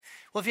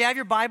Well, if you have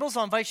your Bibles,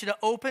 I'll invite you to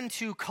open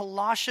to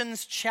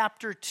Colossians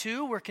chapter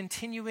 2. We're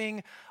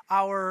continuing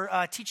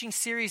our teaching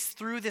series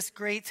through this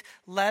great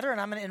letter,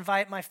 and I'm going to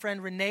invite my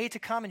friend Renee to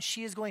come, and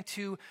she is going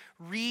to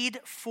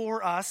read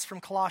for us from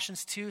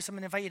Colossians 2. So I'm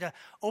going to invite you to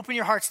open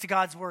your hearts to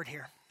God's word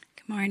here.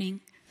 Good morning.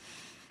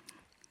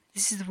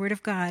 This is the word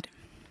of God.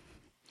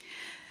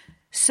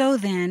 So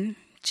then,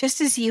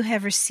 just as you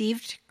have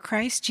received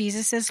Christ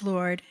Jesus as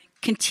Lord,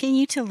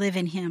 continue to live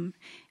in him,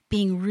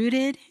 being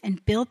rooted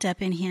and built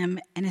up in him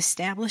and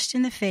established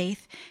in the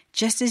faith,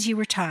 just as you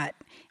were taught,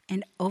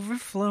 and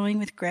overflowing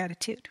with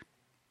gratitude.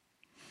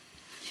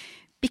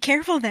 Be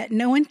careful that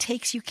no one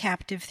takes you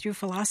captive through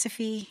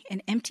philosophy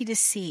and empty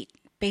deceit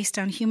based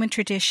on human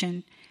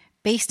tradition,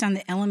 based on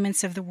the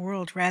elements of the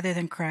world rather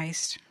than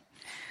Christ.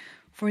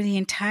 For the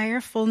entire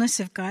fullness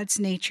of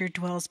God's nature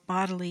dwells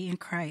bodily in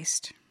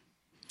Christ,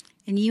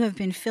 and you have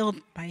been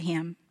filled by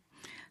him,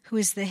 who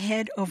is the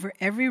head over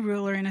every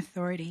ruler and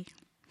authority.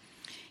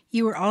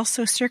 You were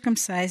also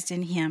circumcised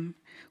in him,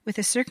 with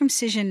a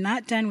circumcision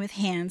not done with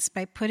hands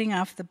by putting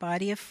off the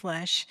body of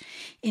flesh,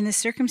 in the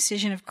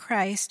circumcision of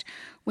Christ,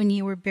 when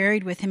you were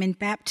buried with him in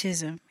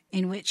baptism,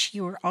 in which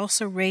you were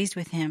also raised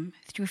with him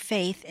through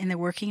faith in the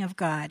working of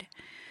God,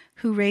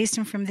 who raised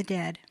him from the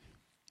dead.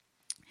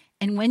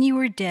 And when you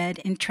were dead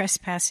in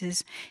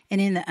trespasses and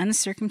in the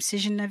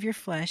uncircumcision of your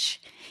flesh,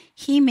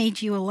 he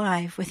made you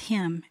alive with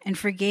him and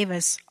forgave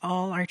us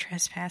all our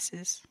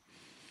trespasses.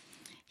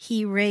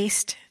 He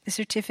erased the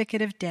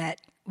certificate of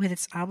debt with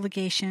its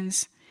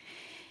obligations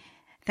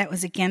that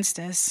was against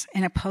us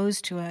and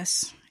opposed to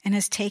us, and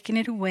has taken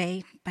it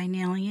away by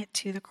nailing it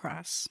to the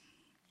cross.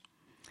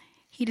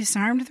 He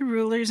disarmed the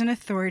rulers and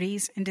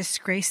authorities and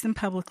disgraced them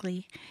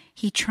publicly.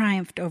 He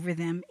triumphed over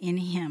them in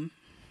him.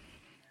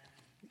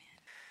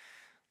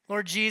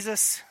 Lord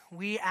Jesus,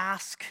 we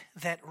ask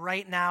that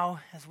right now,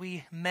 as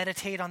we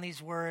meditate on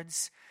these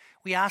words,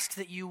 we ask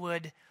that you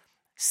would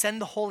send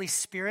the Holy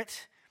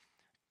Spirit.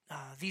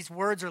 These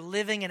words are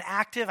living and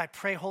active. I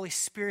pray, Holy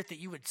Spirit, that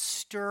you would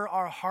stir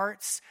our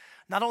hearts,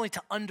 not only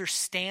to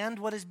understand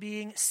what is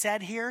being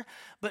said here,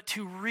 but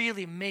to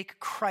really make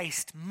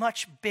Christ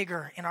much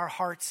bigger in our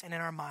hearts and in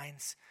our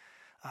minds.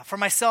 For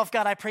myself,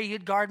 God, I pray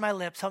you'd guard my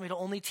lips. Help me to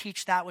only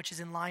teach that which is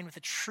in line with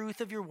the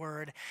truth of your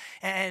word.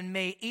 And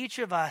may each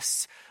of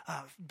us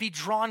be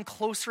drawn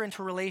closer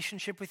into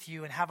relationship with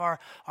you and have our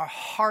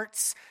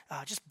hearts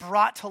just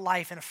brought to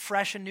life in a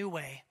fresh and new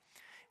way.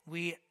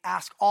 We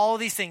ask all of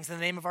these things in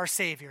the name of our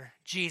Savior,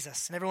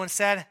 Jesus. And everyone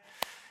said,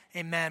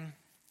 amen.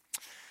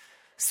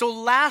 So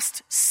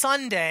last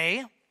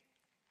Sunday,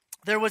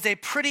 there was a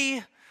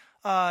pretty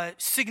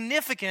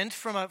significant,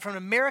 from an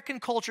American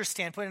culture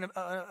standpoint,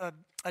 a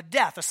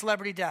death, a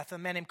celebrity death, a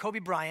man named Kobe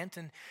Bryant.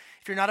 And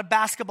if you're not a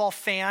basketball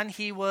fan,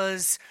 he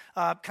was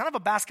kind of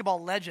a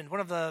basketball legend, one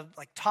of the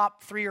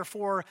top 3 or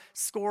 4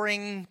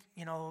 scoring,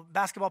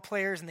 basketball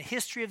players in the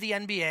history of the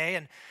NBA.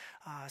 And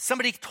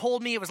somebody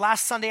told me, it was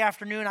last Sunday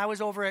afternoon, I was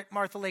over at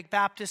Martha Lake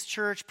Baptist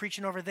Church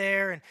preaching over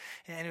there, and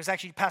it was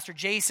actually Pastor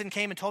Jason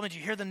came and told me, did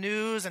you hear the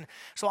news? And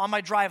so on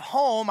my drive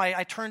home,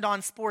 I turned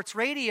on sports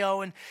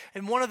radio, and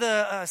one of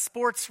the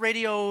sports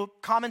radio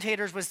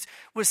commentators was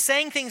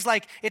saying things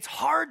like, it's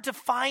hard to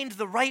find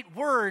the right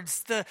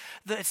words,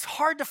 it's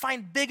hard to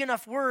find big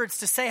enough words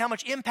to say how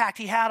much impact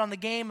he had on the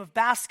game of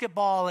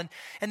basketball,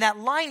 and that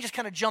line just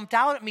kind of jumped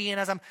out at me, and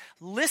as I'm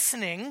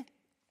listening,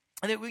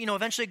 and it,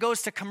 eventually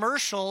goes to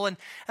commercial, and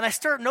I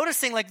start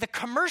noticing the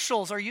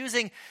commercials are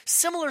using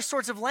similar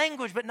sorts of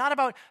language, but not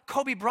about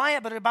Kobe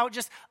Bryant, but about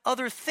just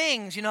other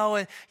things.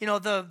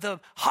 The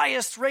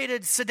highest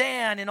rated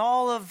sedan in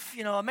all of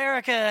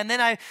America, and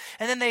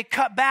then they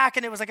cut back,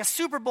 and it was like a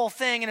Super Bowl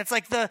thing, and it's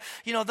like the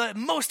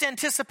most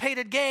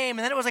anticipated game,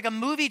 and then it was like a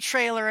movie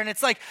trailer, and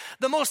it's like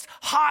the most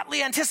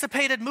hotly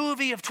anticipated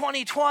movie of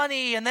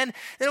 2020, and then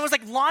it was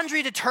like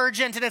laundry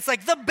detergent, and it's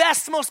like the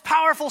best, most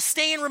powerful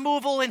stain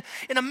removal in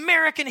American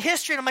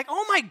history. And I'm like,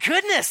 oh my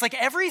goodness,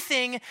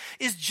 everything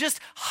is just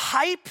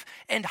hype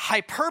and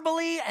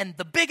hyperbole and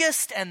the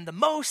biggest and the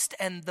most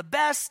and the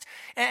best.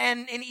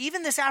 And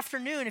even this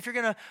afternoon, if you're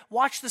going to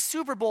watch the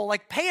Super Bowl,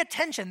 pay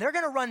attention. They're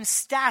going to run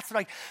stats.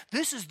 They're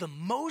this is the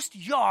most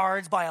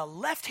yards by a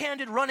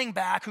left-handed running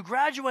back who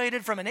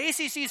graduated from an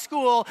ACC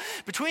school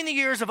between the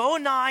years of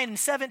 2009 and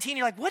 17.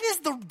 You're what is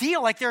the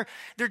deal?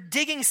 They're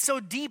digging so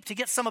deep to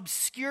get some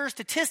obscure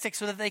statistics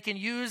so that they can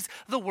use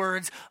the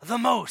words the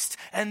most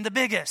and the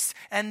biggest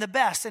and the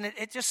best. And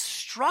it just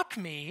struck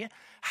me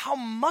how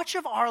much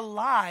of our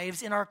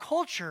lives in our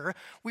culture,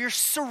 we are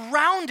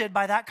surrounded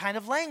by that kind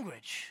of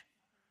language.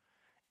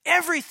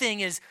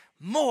 Everything is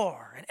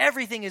more, and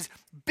everything is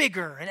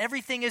bigger, and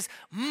everything is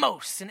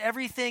most, and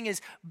everything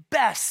is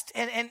best.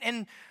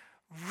 And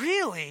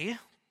really,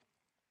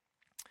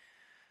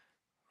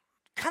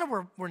 kind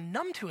of we're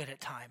numb to it at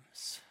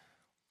times.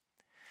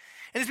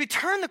 And as we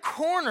turn the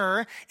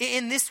corner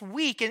in this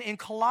week, in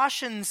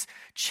Colossians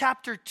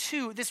chapter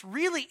 2, this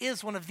really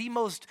is one of the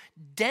most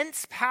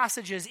dense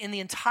passages in the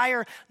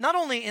entire, not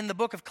only in the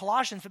book of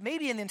Colossians, but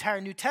maybe in the entire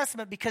New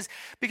Testament, because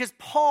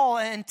Paul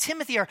and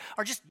Timothy are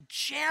just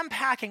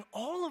jam-packing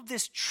all of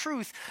this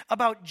truth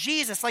about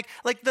Jesus.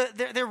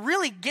 They're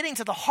really getting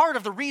to the heart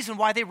of the reason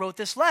why they wrote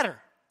this letter.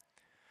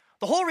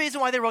 The whole reason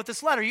why they wrote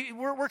this letter.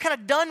 We're kind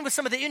of done with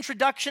some of the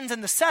introductions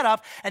and the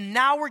setup, and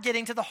now we're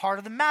getting to the heart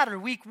of the matter.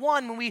 Week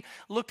 1, when we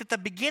looked at the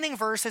beginning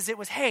verses, it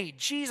was, hey,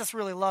 Jesus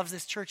really loves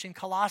this church in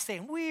Colossae,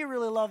 and we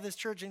really love this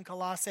church in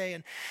Colossae.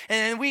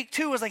 And week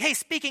 2 was like, hey,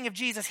 speaking of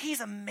Jesus,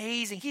 he's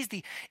amazing. He's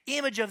the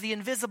image of the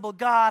invisible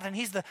God, and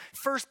he's the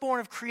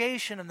firstborn of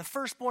creation and the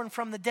firstborn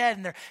from the dead,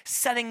 and they're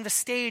setting the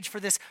stage for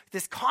this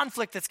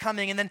conflict that's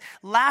coming. And then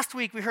last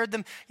week, we heard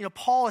them,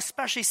 Paul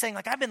especially saying,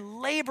 I've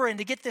been laboring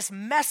to get this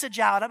message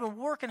out. I've been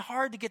working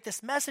hard to get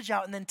this message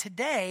out. And then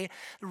today,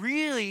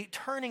 really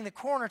turning the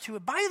corner to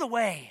it. By the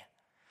way,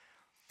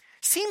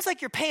 seems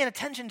like you're paying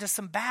attention to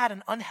some bad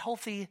and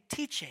unhealthy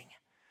teaching.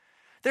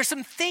 There's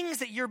some things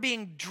that you're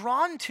being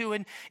drawn to,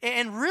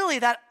 and really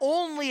that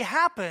only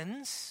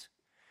happens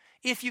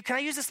if you, can I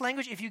use this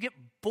language? If you get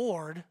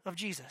bored of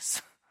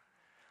Jesus.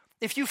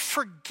 If you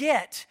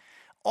forget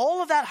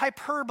all of that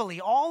hyperbole,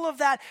 all of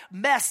that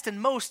best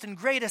and most and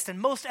greatest and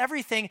most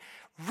everything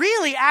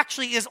really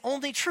actually is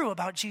only true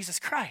about Jesus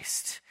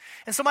Christ.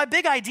 And so my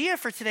big idea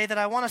for today that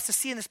I want us to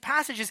see in this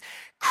passage is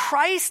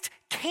Christ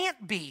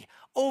can't be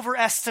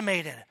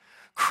overestimated.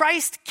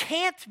 Christ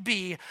can't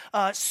be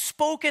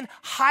spoken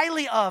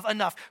highly of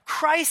enough.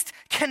 Christ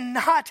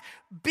cannot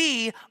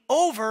be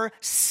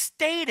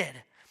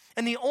overstated.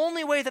 And the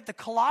only way that the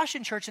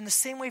Colossian church, in the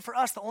same way for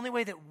us, the only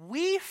way that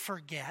we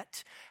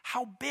forget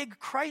how big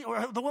Christ,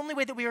 or the only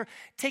way that we are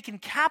taken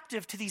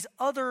captive to these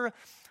other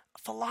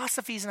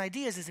philosophies and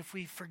ideas is if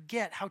we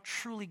forget how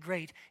truly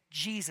great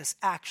Jesus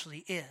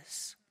actually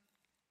is.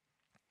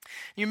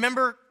 You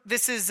remember,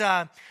 this is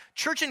a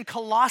church in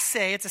Colossae.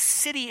 It's a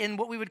city in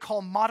what we would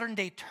call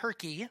modern-day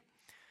Turkey,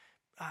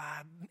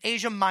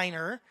 Asia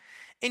Minor.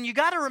 And you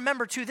got to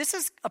remember, too, this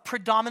is a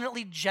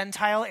predominantly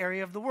Gentile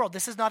area of the world.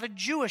 This is not a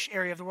Jewish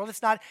area of the world.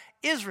 It's not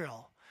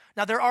Israel.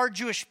 Now, there are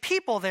Jewish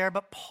people there,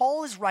 but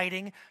Paul is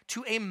writing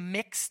to a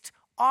mixed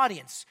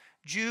audience,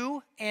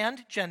 Jew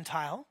and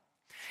Gentile.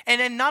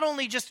 And then not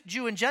only just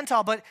Jew and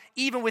Gentile, but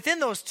even within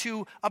those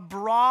two, a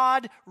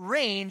broad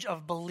range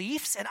of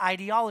beliefs and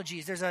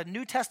ideologies. There's a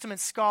New Testament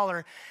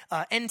scholar,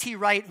 N.T.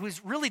 Wright,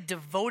 who's really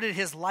devoted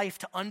his life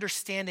to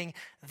understanding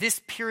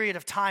this period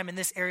of time in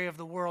this area of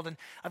the world. And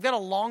I've got a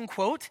long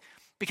quote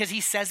because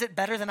he says it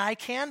better than I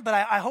can, but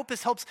I hope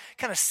this helps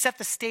kind of set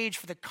the stage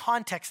for the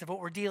context of what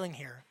we're dealing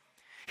here.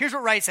 Here's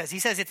what Wright says. He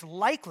says, it's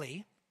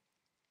likely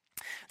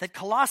that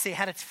Colossae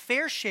had its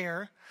fair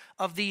share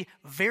of the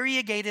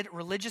variegated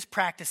religious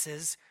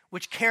practices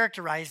which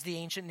characterized the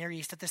ancient Near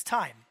East at this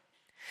time.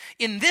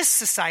 In this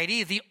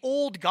society, the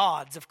old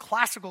gods of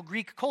classical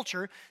Greek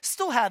culture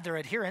still had their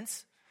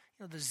adherents,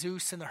 the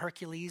Zeus and the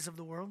Hercules of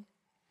the world,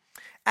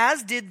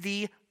 as did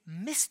the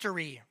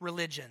mystery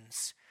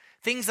religions,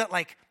 things that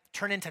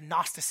turn into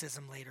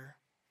Gnosticism later,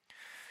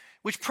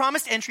 which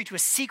promised entry to a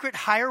secret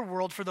higher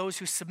world for those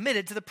who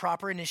submitted to the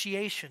proper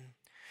initiation.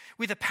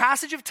 With the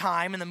passage of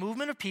time and the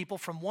movement of people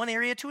from one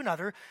area to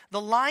another,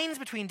 the lines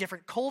between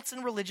different cults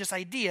and religious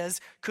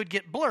ideas could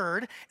get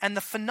blurred, and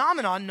the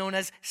phenomenon known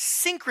as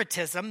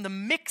syncretism, the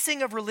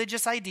mixing of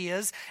religious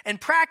ideas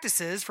and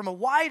practices from a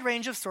wide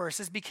range of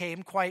sources,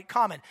 became quite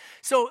common.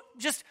 So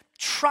just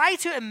try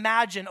to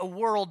imagine a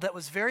world that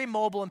was very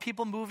mobile and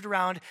people moved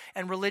around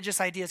and religious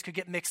ideas could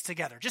get mixed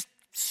together. Just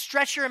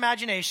stretch your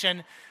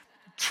imagination.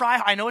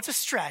 I know it's a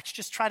stretch,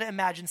 just try to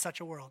imagine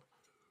such a world.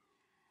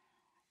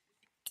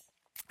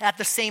 At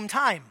the same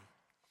time,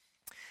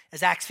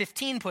 as Acts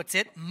 15 puts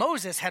it,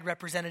 Moses had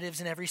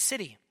representatives in every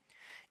city.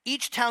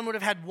 Each town would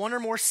have had one or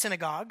more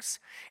synagogues,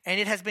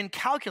 and it has been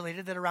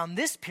calculated that around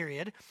this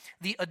period,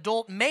 the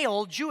adult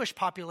male Jewish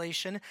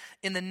population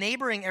in the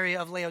neighboring area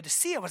of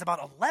Laodicea was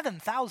about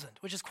 11,000,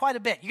 which is quite a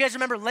bit. You guys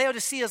remember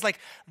Laodicea is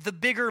the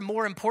bigger,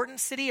 more important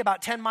city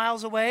about 10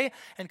 miles away,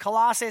 and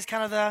Colossae is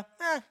kind of the,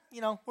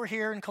 we're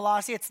here in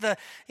Colossae. It's the,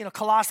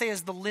 Colossae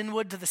is the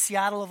Linwood to the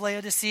Seattle of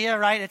Laodicea,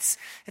 right? It's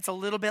a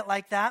little bit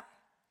like that.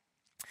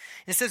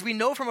 It says, we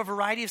know from a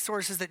variety of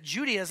sources that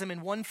Judaism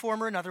in one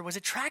form or another was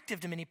attractive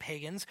to many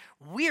pagans,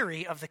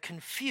 weary of the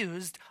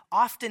confused,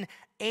 often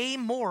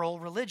amoral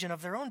religion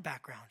of their own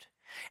background.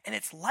 And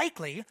it's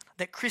likely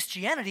that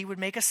Christianity would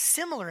make a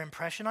similar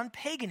impression on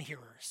pagan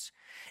hearers.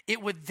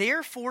 It would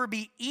therefore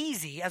be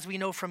easy, as we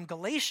know from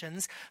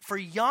Galatians, for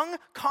young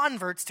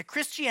converts to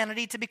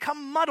Christianity to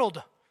become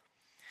muddled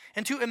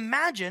and to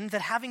imagine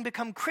that having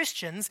become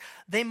Christians,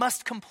 they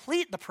must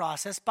complete the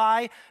process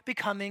by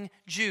becoming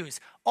Jews.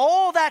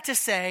 All that to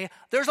say,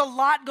 there's a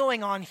lot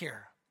going on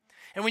here.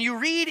 And when you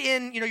read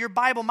in, your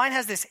Bible, mine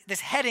has this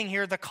heading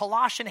here, the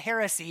Colossian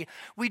heresy.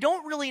 We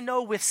don't really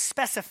know with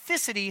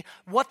specificity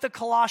what the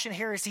Colossian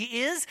heresy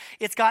is.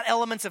 It's got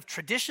elements of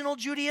traditional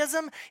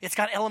Judaism. It's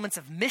got elements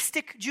of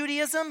mystic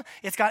Judaism.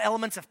 It's got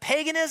elements of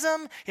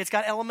paganism. It's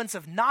got elements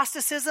of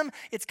Gnosticism.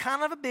 It's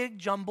kind of a big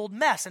jumbled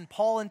mess. And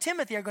Paul and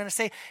Timothy are going to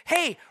say,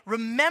 hey,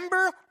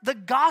 remember the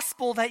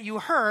gospel that you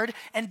heard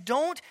and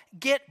don't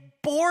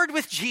get bored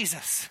with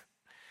Jesus.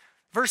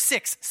 Verse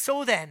 6,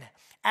 so then,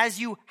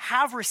 as you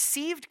have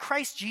received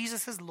Christ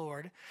Jesus as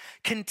Lord,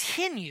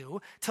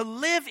 continue to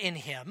live in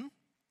him,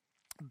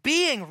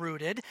 being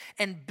rooted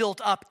and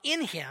built up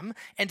in him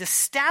and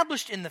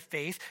established in the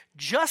faith,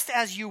 just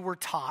as you were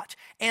taught,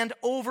 and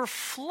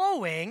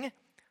overflowing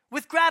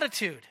with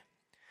gratitude.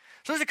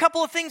 So there's a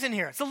couple of things in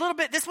here. It's a little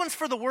bit, this one's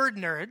for the word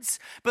nerds,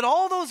 but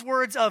all those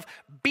words of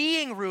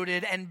being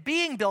rooted and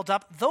being built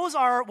up, those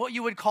are what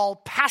you would call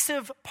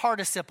passive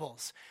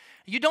participles.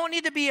 You don't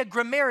need to be a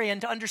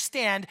grammarian to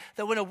understand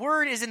that when a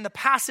word is in the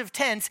passive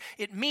tense,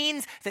 it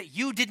means that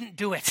you didn't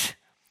do it.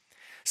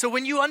 So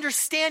when you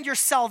understand your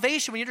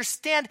salvation, when you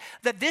understand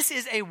that this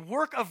is a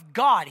work of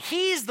God,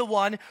 he's the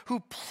one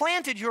who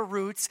planted your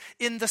roots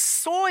in the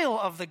soil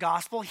of the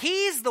gospel.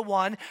 He's the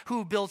one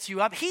who built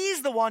you up.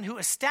 He's the one who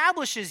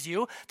establishes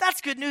you. That's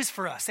good news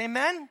for us.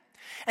 Amen?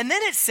 And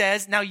then it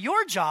says, now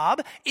your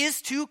job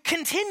is to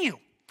continue.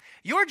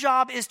 Your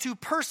job is to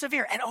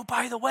persevere. And oh,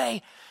 by the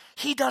way,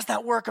 he does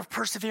that work of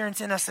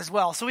perseverance in us as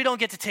well, so we don't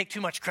get to take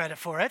too much credit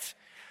for it.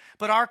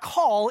 But our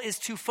call is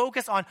to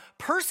focus on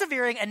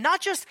persevering, and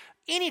not just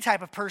any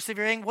type of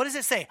persevering. What does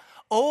it say?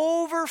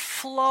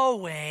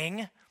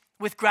 Overflowing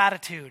with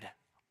gratitude.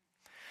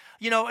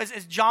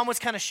 As John was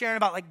kind of sharing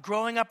about like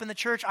growing up in the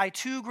church, I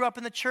too grew up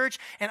in the church,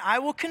 and I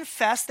will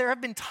confess there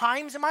have been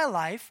times in my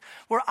life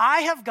where I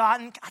have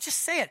gotten, I'll just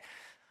say it,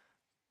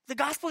 the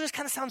gospel just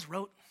kind of sounds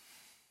rote.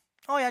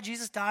 Oh yeah,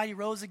 Jesus died, he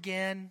rose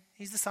again,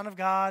 he's the Son of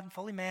God,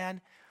 fully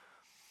man.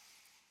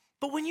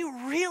 But when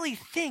you really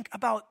think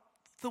about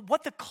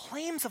what the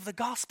claims of the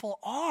gospel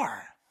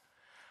are,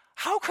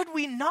 how could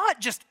we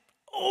not just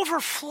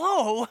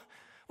overflow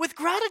with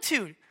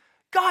gratitude?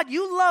 God,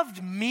 you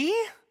loved me.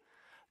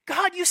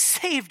 God, you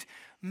saved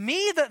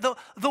me,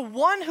 the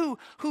one who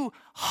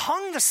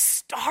hung the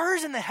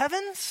stars in the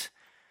heavens,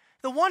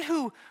 the one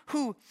who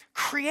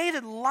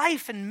created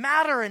life and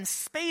matter and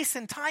space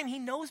and time. He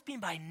knows me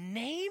by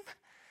name.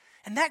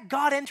 And that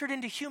God entered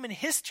into human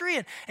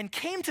history and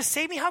came to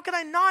save me. How could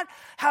I not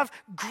have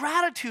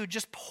gratitude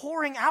just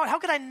pouring out? How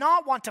could I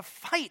not want to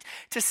fight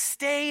to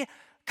stay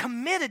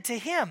committed to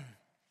him?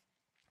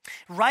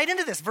 Right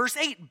into this, verse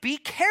 8, be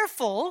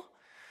careful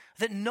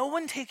that no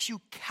one takes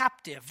you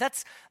captive.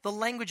 That's the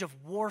language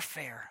of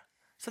warfare.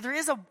 So there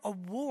is a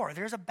war,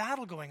 there's a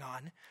battle going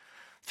on.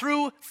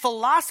 Through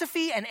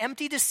philosophy and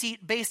empty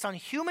deceit based on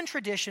human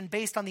tradition,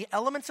 based on the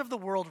elements of the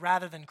world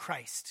rather than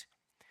Christ.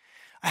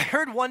 I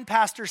heard one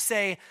pastor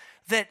say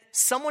that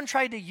someone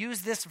tried to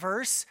use this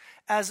verse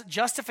as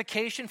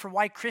justification for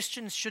why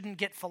Christians shouldn't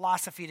get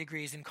philosophy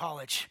degrees in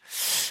college.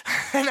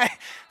 And I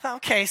thought,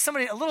 okay,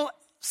 a little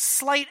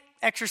slight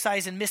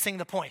exercise in missing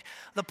the point.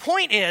 The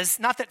point is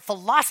not that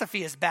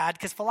philosophy is bad,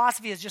 because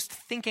philosophy is just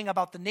thinking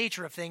about the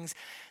nature of things.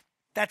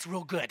 That's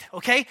real good,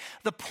 okay?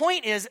 The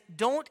point is,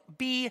 don't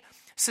be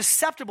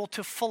susceptible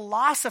to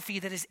philosophy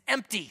that is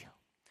empty.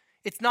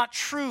 It's not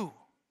true.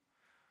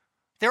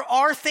 There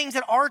are things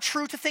that are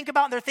true to think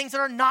about, and there are things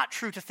that are not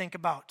true to think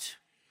about.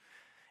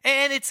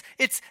 And it's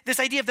this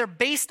idea of they're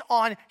based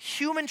on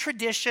human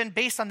tradition,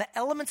 based on the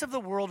elements of the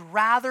world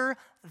rather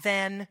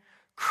than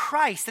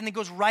Christ. And it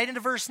goes right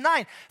into verse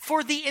 9.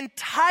 For the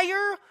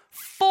entire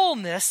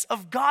fullness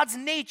of God's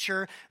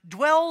nature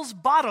dwells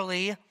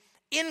bodily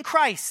in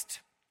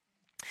Christ.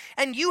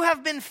 And you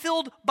have been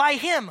filled by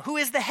him, who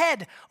is the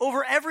head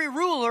over every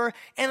ruler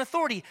and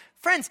authority.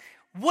 Friends,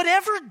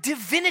 whatever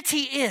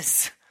divinity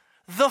is,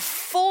 the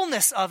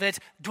fullness of it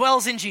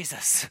dwells in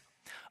Jesus.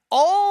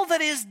 All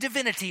that is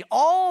divinity,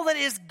 all that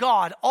is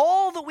God,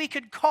 all that we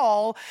could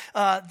call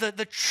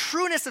the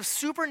trueness of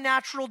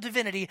supernatural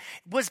divinity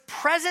was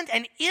present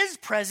and is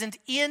present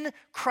in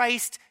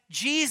Christ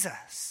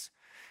Jesus.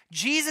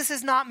 Jesus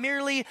is not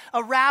merely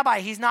a rabbi.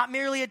 He's not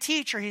merely a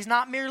teacher. He's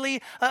not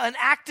merely an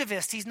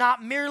activist. He's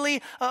not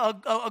merely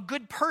a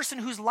good person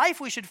whose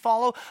life we should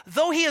follow.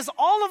 Though he is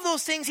all of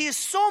those things, he is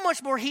so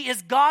much more. He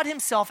is God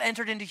himself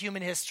entered into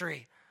human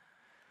history.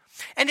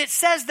 And it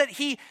says that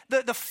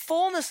the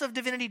fullness of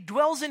divinity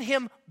dwells in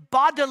him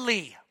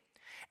bodily.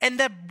 And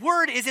the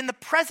word is in the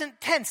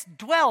present tense,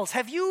 dwells.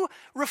 Have you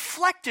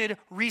reflected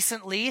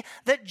recently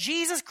that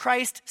Jesus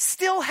Christ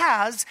still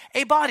has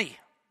a body?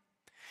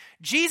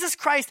 Jesus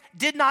Christ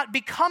did not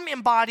become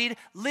embodied,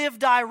 live,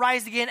 die,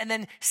 rise again, and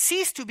then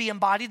cease to be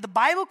embodied. The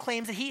Bible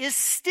claims that he is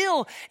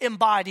still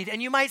embodied.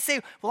 And you might say,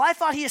 well, I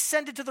thought he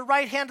ascended to the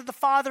right hand of the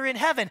Father in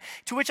heaven.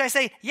 To which I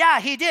say, yeah,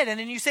 he did. And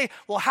then you say,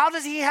 well, how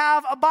does he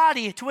have a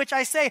body? To which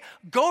I say,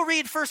 go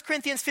read 1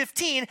 Corinthians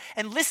 15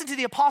 and listen to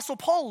the Apostle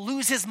Paul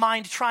lose his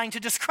mind trying to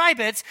describe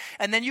it.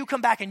 And then you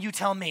come back and you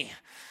tell me.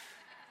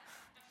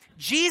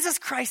 Jesus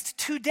Christ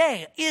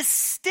today is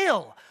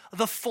still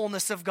the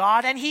fullness of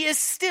God, and he is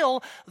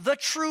still the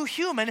true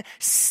human,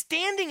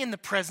 standing in the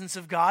presence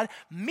of God,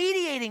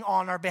 mediating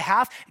on our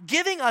behalf,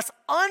 giving us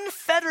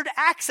unfettered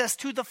access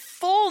to the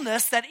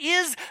fullness that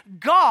is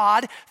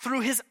God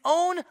through his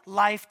own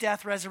life,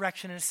 death,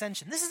 resurrection, and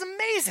ascension. This is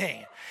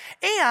amazing.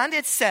 And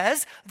it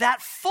says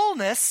that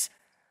fullness,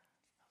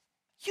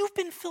 you've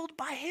been filled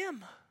by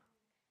him.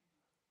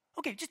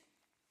 Okay,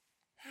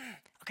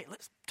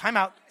 let's time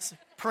out,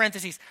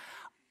 parentheses.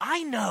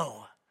 I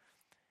know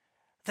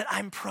that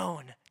I'm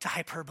prone to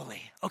hyperbole,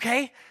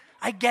 okay?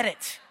 I get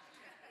it.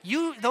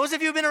 Those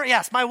of you who've been around,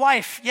 yes, my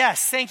wife,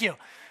 yes, thank you.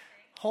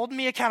 Holding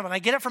me accountable. And I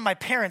get it from my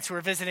parents who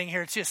are visiting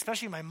here too,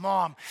 especially my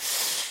mom.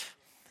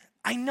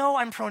 I know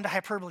I'm prone to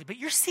hyperbole, but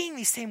you're seeing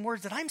these same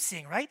words that I'm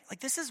seeing, right?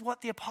 Like this is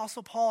what the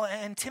Apostle Paul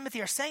and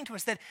Timothy are saying to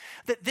us, that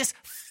this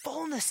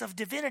fullness of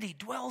divinity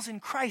dwells in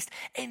Christ,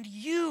 and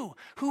you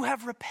who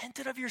have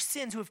repented of your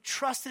sins, who have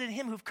trusted in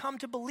him, who have come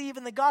to believe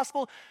in the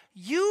gospel,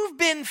 you've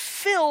been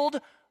filled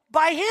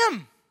by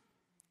him.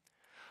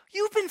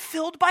 You've been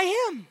filled by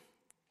him.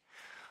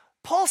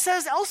 Paul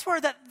says elsewhere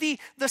that the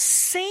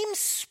same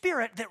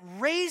Spirit that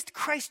raised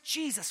Christ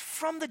Jesus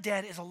from the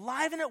dead is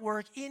alive and at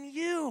work in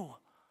you.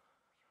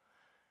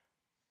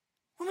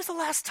 When was the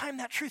last time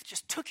that truth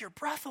just took your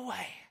breath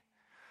away?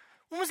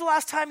 When was the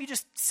last time you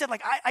just said,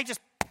 like, I just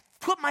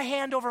put my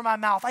hand over my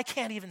mouth, I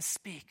can't even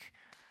speak?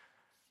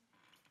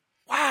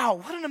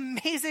 Wow, what an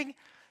amazing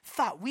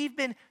thought. We've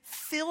been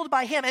filled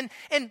by him.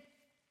 And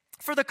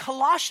for the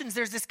Colossians,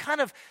 there's this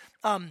kind of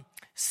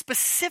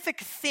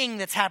specific thing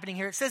that's happening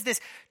here. It says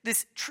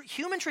this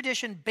human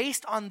tradition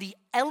based on the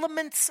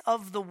elements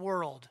of the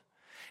world.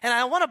 And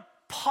I want to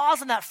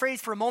pause on that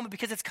phrase for a moment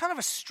because it's kind of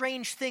a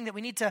strange thing that we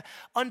need to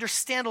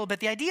understand a little bit.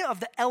 The idea of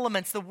the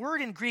elements, the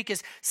word in Greek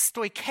is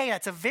stoicheia.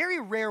 It's a very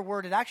rare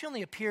word. It actually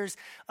only appears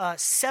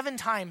 7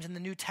 times in the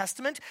New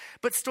Testament.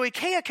 But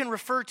stoicheia can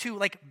refer to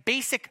like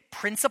basic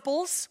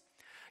principles.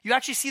 You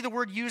actually see the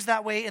word used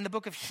that way in the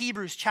book of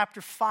Hebrews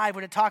chapter 5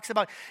 when it talks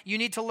about you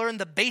need to learn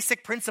the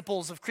basic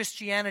principles of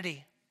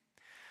Christianity.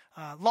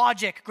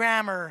 Logic,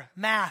 grammar,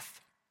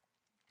 math.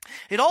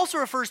 It also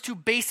refers to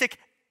basic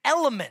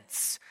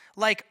elements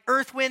like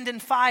earth, wind,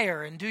 and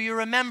fire. And do you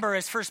remember,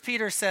 as 1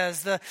 Peter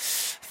says, the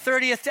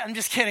 30th, I'm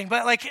just kidding,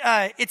 but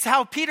it's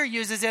how Peter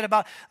uses it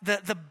about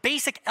the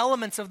basic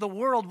elements of the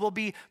world will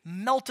be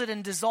melted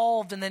and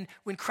dissolved. And then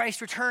when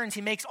Christ returns,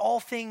 he makes all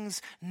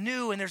things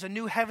new, and there's a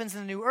new heavens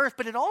and a new earth.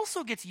 But it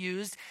also gets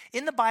used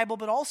in the Bible,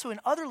 but also in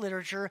other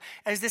literature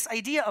as this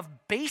idea of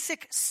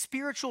basic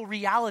spiritual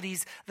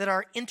realities that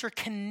are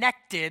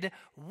interconnected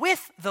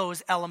with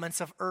those elements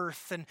of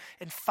earth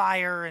and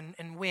fire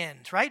and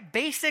wind, right?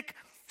 Basic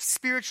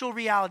spiritual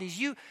realities.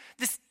 You're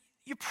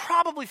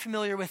probably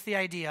familiar with the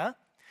idea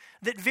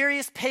that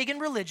various pagan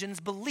religions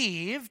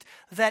believed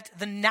that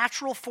the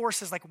natural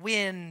forces like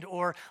wind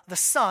or the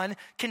sun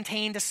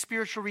contained a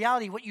spiritual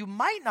reality. What you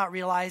might not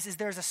realize is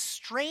there's a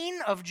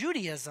strain of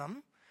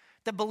Judaism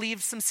that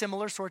believes some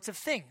similar sorts of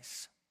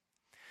things.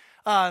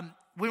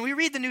 When we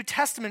read the New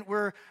Testament,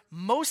 we're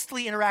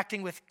mostly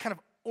interacting with kind of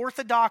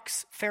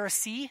Orthodox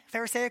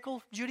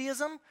Pharisaical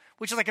Judaism,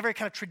 which is like a very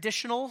kind of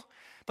traditional.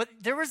 But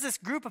there was this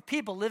group of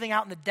people living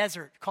out in the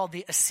desert called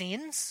the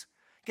Essenes.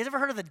 You guys ever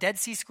heard of the Dead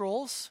Sea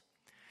Scrolls?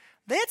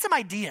 They had some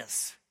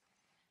ideas.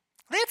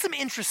 They had some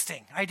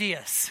interesting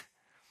ideas.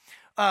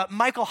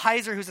 Michael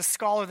Heiser, who's a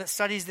scholar that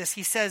studies this,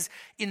 he says,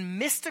 in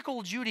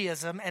mystical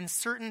Judaism and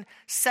certain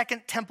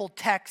Second Temple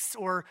texts,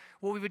 or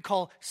what we would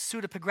call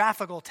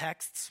pseudepigraphical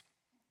texts,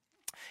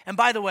 and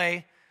by the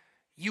way,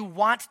 you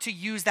want to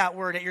use that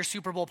word at your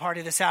Super Bowl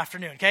party this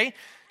afternoon, okay?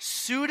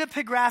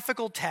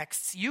 Pseudepigraphical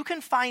texts, you can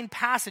find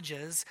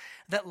passages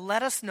that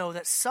let us know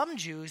that some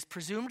Jews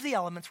presumed the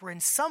elements were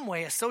in some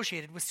way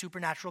associated with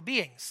supernatural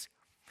beings.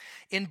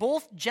 In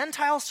both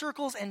Gentile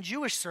circles and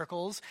Jewish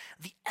circles,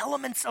 the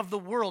elements of the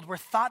world were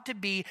thought to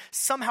be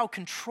somehow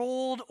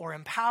controlled or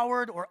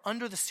empowered or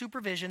under the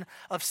supervision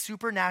of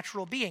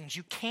supernatural beings.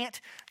 You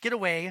can't get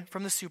away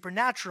from the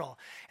supernatural.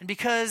 And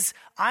because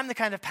I'm the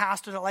kind of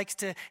pastor that likes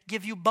to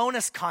give you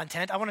bonus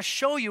content, I want to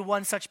show you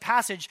one such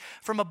passage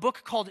from a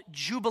book called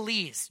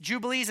Jubilees.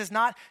 Jubilees is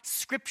not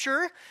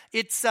scripture.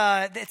 It's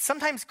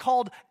sometimes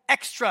called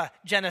extra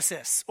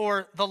Genesis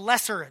or the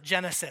lesser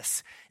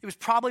Genesis. It was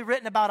probably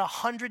written about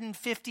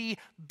 150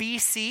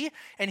 BC.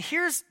 And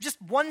here's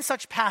just one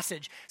such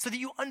passage so that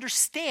you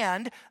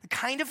understand the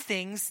kind of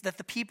things that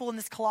the people in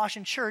this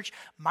Colossian church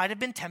might have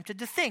been tempted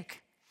to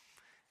think.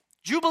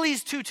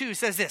 Jubilees 2:2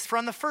 says this, "For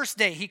on the first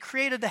day he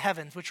created the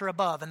heavens which are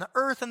above, and the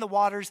earth and the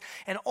waters,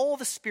 and all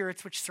the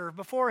spirits which serve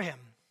before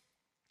him.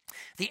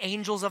 The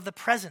angels of the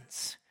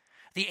presence,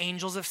 the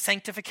angels of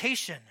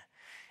sanctification,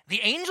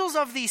 the angels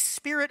of the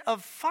spirit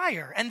of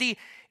fire, and the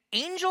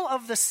angel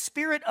of the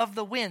spirit of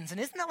the winds." And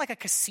isn't that like a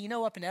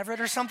casino up in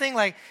Everett or something?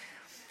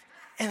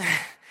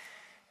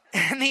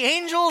 And the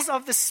angels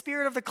of the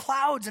spirit of the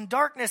clouds and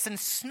darkness and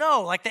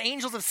snow, like the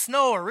angels of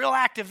snow are real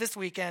active this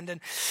weekend, and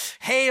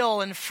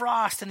hail and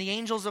frost, and the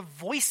angels of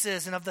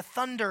voices and of the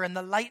thunder and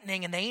the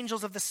lightning, and the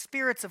angels of the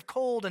spirits of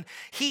cold and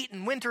heat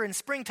and winter and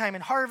springtime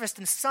and harvest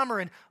and summer,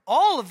 and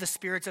all of the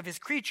spirits of his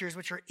creatures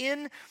which are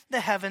in the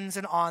heavens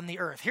and on the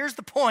earth. Here's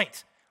the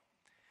point.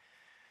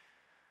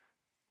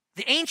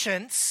 The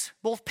ancients,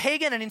 both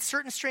pagan and in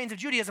certain strains of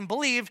Judaism,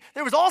 believed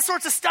there was all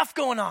sorts of stuff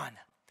going on.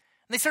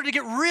 And they started to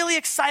get really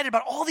excited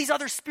about all these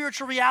other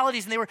spiritual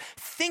realities, and they were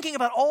thinking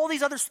about all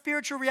these other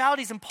spiritual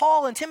realities. And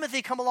Paul and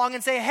Timothy come along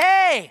and say,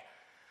 hey,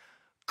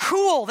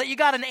 cool that you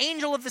got an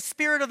angel of the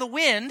spirit of the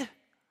wind.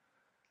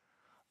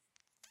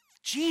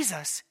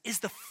 Jesus is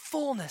the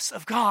fullness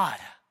of God.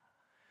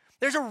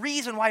 There's a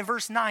reason why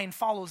verse 9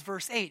 follows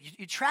verse 8.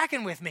 You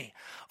tracking with me?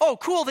 Oh,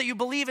 cool that you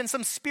believe in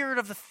some spirit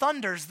of the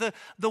thunders,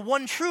 the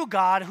one true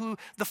God, who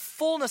the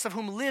fullness of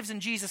whom lives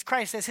in Jesus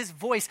Christ, as his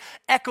voice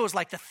echoes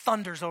like the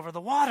thunders over the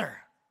water.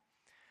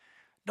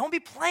 Don't be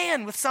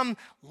playing with some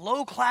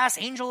low-class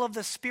angel of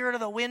the spirit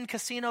of the wind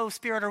casino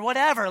spirit or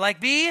whatever.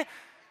 Like, be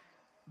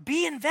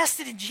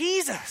invested in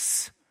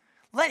Jesus.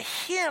 Let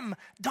him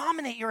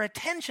dominate your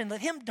attention.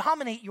 Let him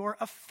dominate your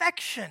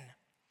affection.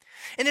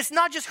 And it's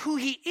not just who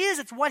he is,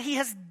 it's what he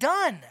has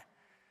done.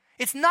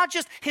 It's not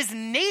just his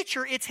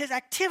nature, it's his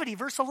activity.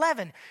 Verse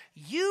 11,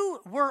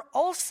 you were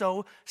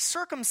also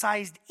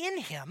circumcised in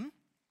him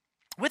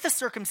with a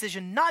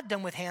circumcision not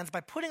done with hands,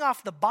 by putting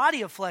off the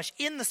body of flesh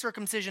in the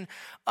circumcision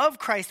of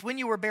Christ, when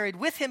you were buried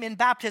with him in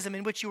baptism,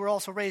 in which you were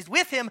also raised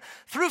with him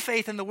through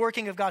faith in the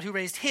working of God who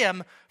raised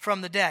him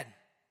from the dead.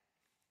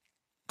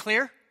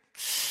 Clear?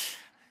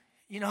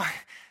 You know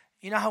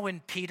how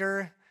when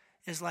Peter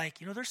is like,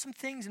 there's some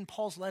things in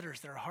Paul's letters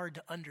that are hard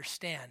to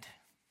understand.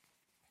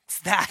 It's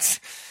that.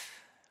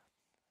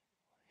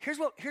 Here's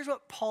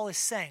what Paul is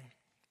saying.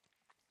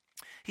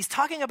 He's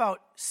talking about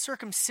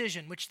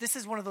circumcision, which this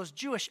is one of those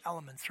Jewish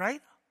elements,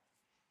 right?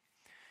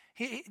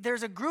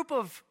 There's a group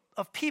of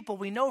people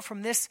we know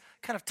from this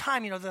kind of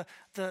time,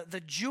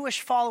 the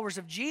Jewish followers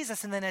of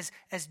Jesus, and then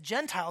as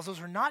Gentiles, those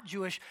who are not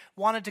Jewish,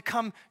 wanted to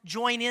come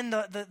join in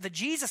the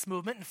Jesus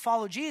movement and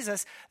follow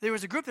Jesus. There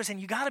was a group that was saying,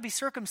 you got to be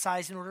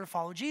circumcised in order to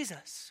follow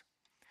Jesus.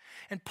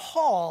 And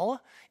Paul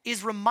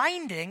is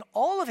reminding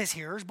all of his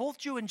hearers, both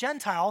Jew and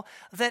Gentile,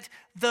 that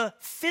the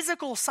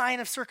physical sign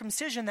of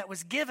circumcision that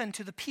was given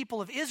to the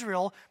people of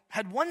Israel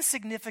had one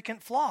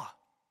significant flaw.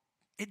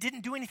 It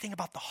didn't do anything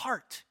about the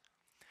heart.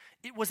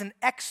 It was an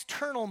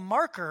external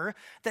marker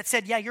that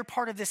said, yeah, you're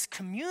part of this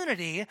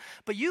community,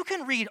 but you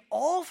can read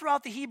all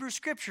throughout the Hebrew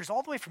scriptures,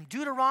 all the way from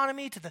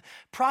Deuteronomy to the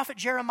prophet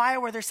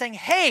Jeremiah, where they're saying,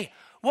 hey,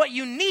 what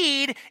you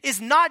need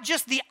is not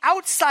just the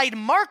outside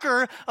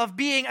marker of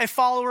being a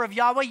follower of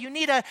Yahweh. You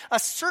need a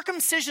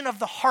circumcision of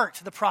the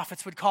heart, the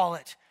prophets would call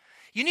it.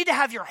 You need to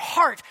have your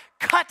heart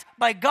cut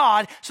by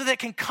God so that it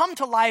can come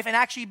to life and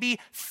actually be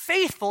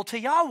faithful to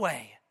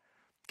Yahweh.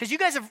 Because you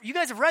guys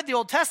have read the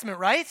Old Testament,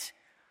 right?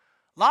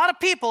 A lot of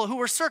people who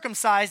were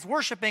circumcised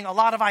worshiping a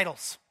lot of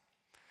idols.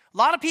 A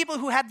lot of people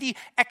who had the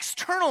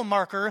external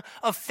marker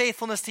of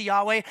faithfulness to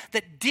Yahweh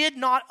that did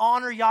not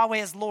honor Yahweh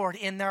as Lord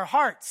in their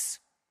hearts.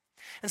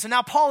 And so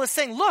now Paul is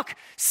saying, look,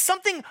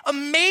 something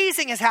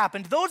amazing has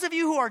happened. Those of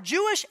you who are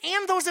Jewish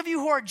and those of you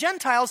who are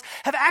Gentiles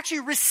have actually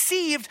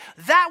received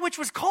that which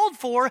was called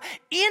for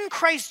in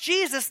Christ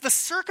Jesus, the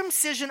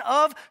circumcision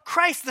of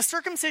Christ, the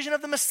circumcision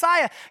of the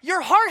Messiah.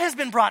 Your heart has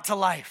been brought to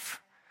life.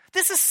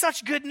 This is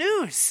such good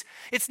news.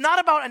 It's not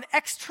about an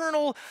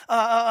external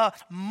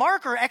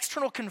marker,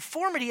 external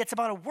conformity. It's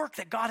about a work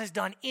that God has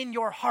done in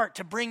your heart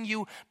to bring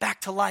you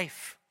back to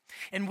life.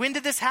 And when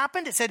did this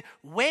happen? It said,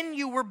 when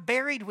you were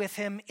buried with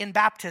him in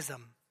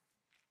baptism.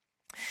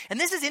 And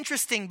this is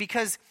interesting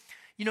because,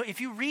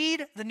 if you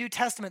read the New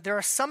Testament, there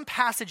are some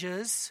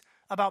passages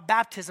about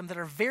baptism that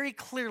are very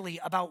clearly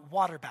about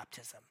water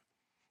baptism.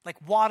 Like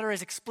water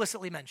is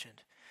explicitly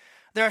mentioned.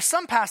 There are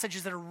some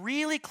passages that are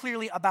really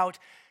clearly about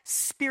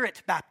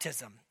spirit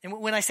baptism. And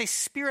when I say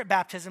spirit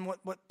baptism,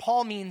 what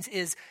Paul means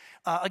is,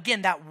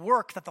 again, that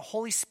work that the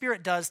Holy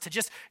Spirit does to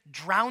just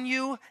drown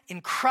you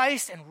in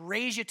Christ and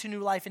raise you to new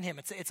life in him.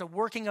 It's a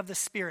working of the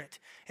Spirit.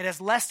 It has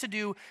less to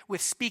do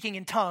with speaking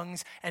in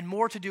tongues and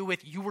more to do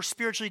with you were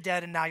spiritually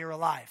dead and now you're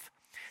alive.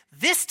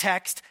 This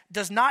text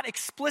does not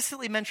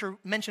explicitly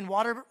mention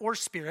water or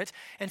spirit,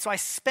 and so I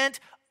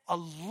spent a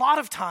lot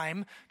of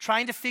time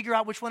trying to figure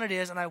out which one it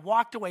is, and I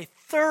walked away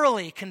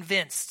thoroughly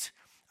convinced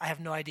I have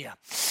no idea.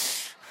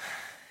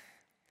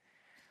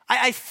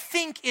 I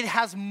think it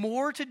has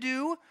more to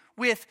do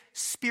with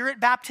spirit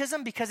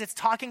baptism because it's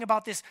talking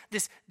about this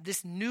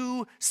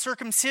new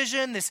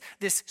circumcision,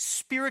 this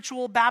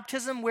spiritual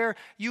baptism where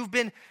you've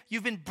been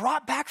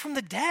brought back from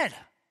the dead.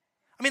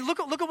 I mean, look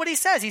at what he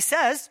says. He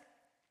says,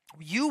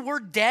 you were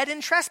dead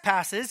in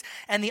trespasses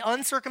and the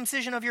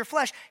uncircumcision of your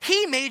flesh.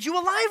 He made you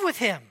alive with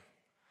him.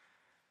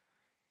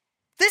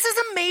 This is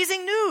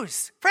amazing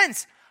news.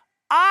 Friends,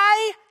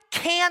 I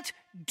can't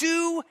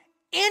do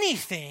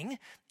anything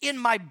in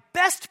my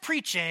best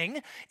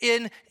preaching,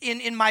 in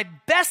my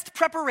best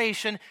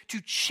preparation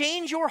to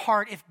change your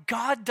heart if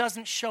God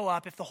doesn't show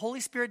up, if the Holy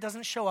Spirit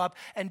doesn't show up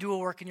and do a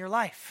work in your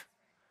life.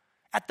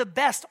 At the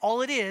best,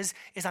 all it is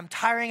I'm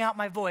tiring out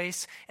my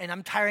voice and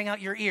I'm tiring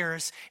out your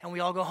ears, and we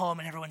all go home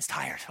and everyone's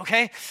tired,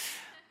 okay?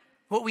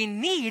 What we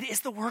need is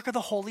the work of the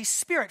Holy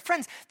Spirit.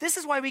 Friends, this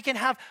is why we can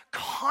have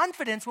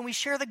confidence when we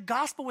share the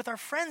gospel with our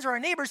friends or our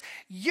neighbors.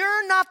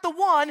 You're not the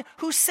one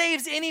who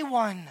saves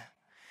anyone.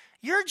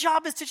 Your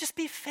job is to just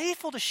be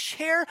faithful to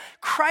share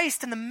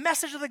Christ and the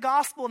message of the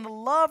gospel and the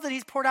love that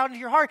he's poured out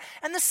into your heart.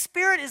 And the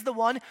Spirit is the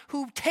one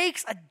who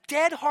takes a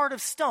dead heart of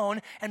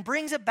stone and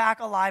brings it back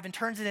alive and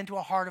turns it into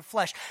a heart of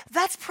flesh.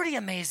 That's pretty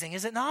amazing,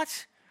 is it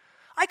not?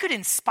 I could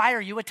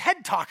inspire you. A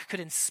TED Talk could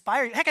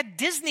inspire you. Heck, a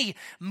Disney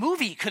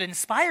movie could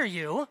inspire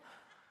you.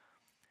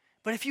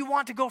 But if you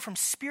want to go from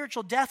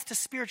spiritual death to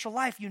spiritual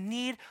life, you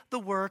need the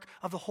work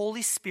of the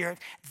Holy Spirit.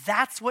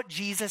 That's what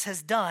Jesus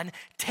has done.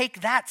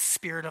 Take that,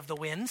 Spirit of the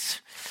winds.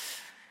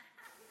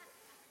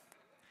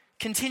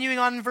 Continuing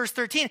on in verse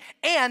 13.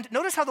 And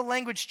notice how the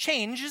language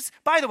changes.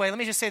 By the way, let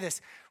me just say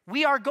this.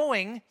 We are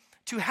going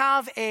to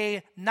have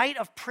a night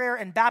of prayer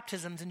and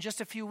baptisms in just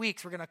a few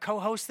weeks. We're going to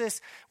co-host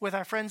this with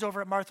our friends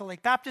over at Martha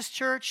Lake Baptist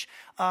Church.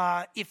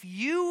 If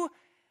you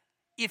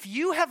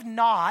have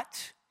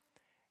not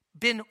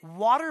been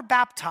water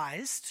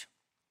baptized,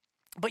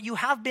 but you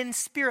have been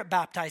spirit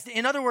baptized.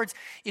 In other words,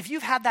 if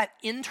you've had that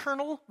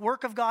internal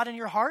work of God in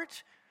your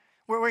heart,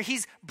 where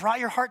he's brought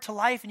your heart to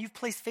life and you've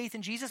placed faith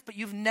in Jesus, but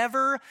you've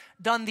never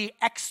done the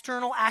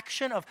external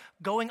action of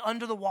going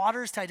under the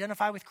waters to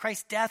identify with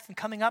Christ's death and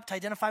coming up to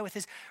identify with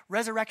his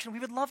resurrection, we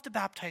would love to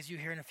baptize you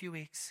here in a few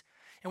weeks.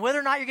 And whether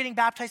or not you're getting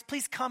baptized,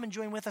 please come and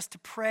join with us to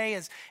pray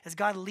as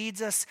God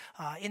leads us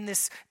in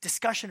this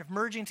discussion of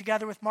merging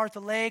together with Martha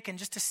Lake and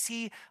just to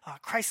see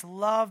Christ's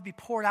love be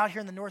poured out here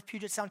in the North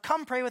Puget Sound.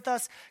 Come pray with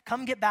us.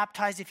 Come get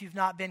baptized if you've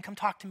not been. Come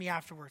talk to me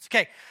afterwards.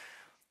 Okay,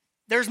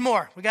 there's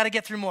more. We got to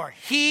get through more.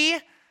 He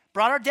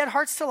brought our dead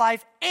hearts to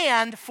life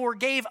and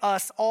forgave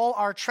us all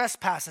our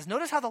trespasses.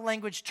 Notice how the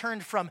language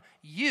turned from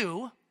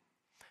you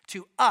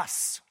to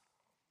us.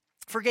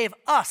 Forgave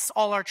us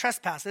all our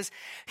trespasses.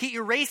 He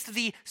erased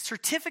the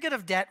certificate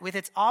of debt with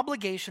its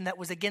obligation that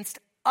was against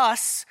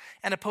us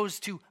and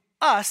opposed to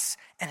us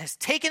and has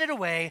taken it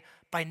away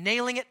by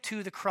nailing it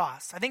to the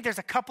cross. I think there's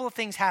a couple of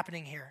things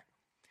happening here.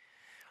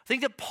 I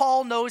think that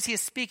Paul knows he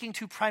is speaking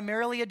to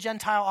primarily a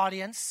Gentile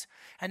audience,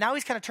 and now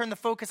he's kind of turned the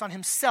focus on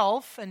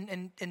himself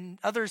and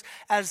others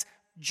as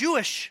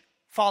Jewish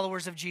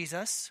followers of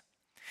Jesus,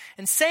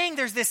 and saying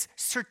there's this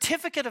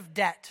certificate of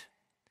debt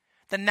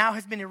that now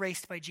has been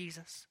erased by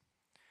Jesus.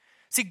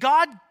 See,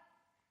 God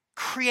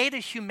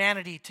created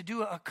humanity to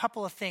do a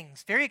couple of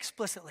things very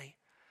explicitly.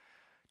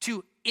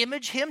 To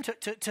image him,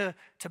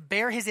 to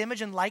bear his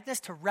image and likeness,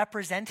 to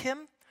represent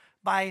him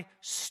by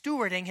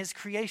stewarding his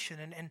creation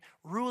and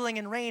ruling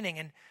and reigning.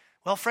 And,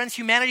 well, friends,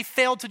 humanity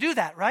failed to do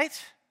that, right?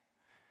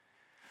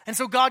 And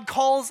so God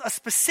calls a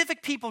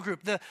specific people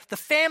group, the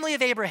family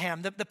of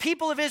Abraham, the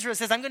people of Israel,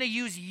 says, I'm going to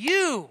use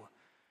you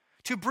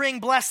to bring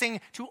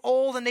blessing to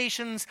all the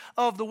nations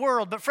of the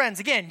world. But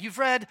friends, again, you've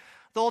read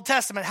the Old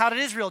Testament. How did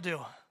Israel do?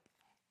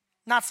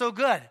 Not so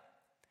good.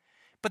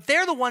 But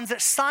they're the ones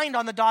that signed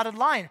on the dotted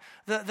line.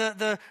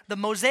 The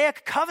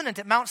Mosaic covenant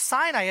at Mount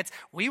Sinai. It's,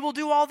 we will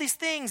do all these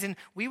things, and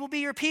we will be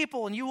your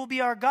people, and you will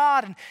be our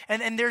God.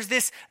 And there's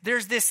this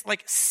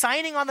like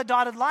signing on the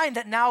dotted line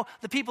that now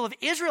the people of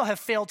Israel have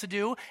failed to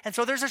do. And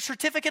so there's a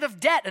certificate of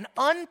debt, an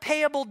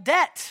unpayable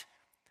debt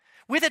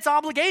with its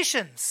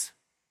obligations.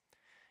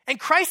 And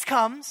Christ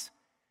comes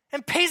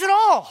and pays it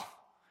all.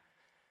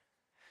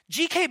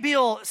 G.K.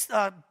 Beale,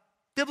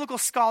 biblical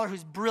scholar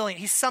who's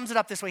brilliant, he sums it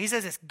up this way. He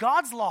says this: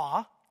 God's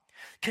law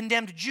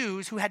condemned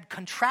Jews who had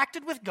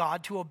contracted with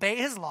God to obey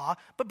his law,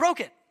 but broke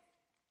it.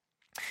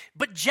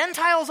 But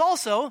Gentiles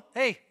also,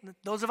 hey,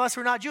 those of us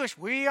who are not Jewish,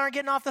 we aren't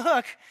getting off the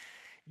hook.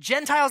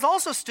 Gentiles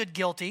also stood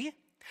guilty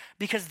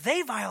because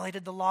they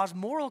violated the law's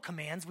moral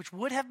commands, which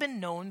would have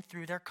been known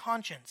through their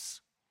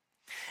conscience.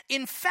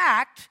 In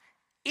fact,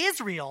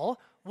 Israel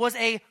was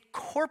a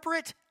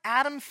corporate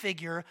Adam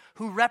figure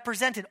who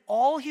represented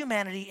all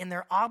humanity in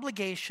their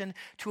obligation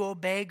to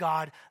obey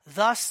God.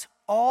 Thus,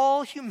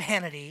 all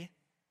humanity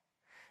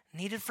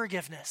needed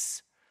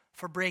forgiveness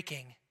for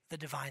breaking the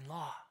divine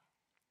law.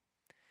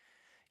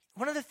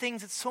 One of the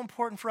things that's so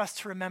important for us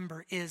to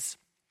remember is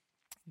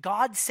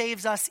God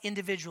saves us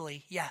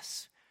individually,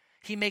 yes.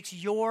 He makes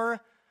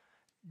your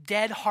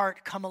dead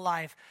heart come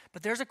alive.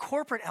 But there's a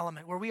corporate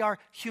element where we are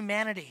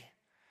humanity.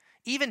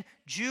 Even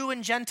Jew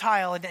and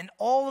Gentile and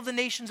all of the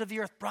nations of the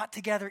earth brought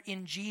together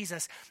in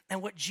Jesus. And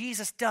what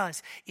Jesus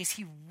does is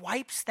he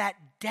wipes that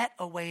debt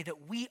away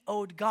that we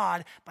owed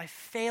God by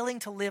failing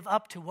to live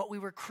up to what we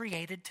were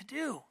created to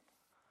do.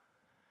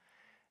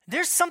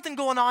 there's something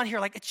going on here,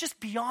 like it's just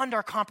beyond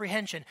our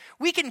comprehension.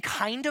 We can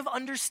kind of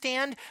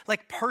understand,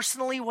 like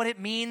personally, what it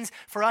means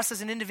for us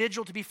as an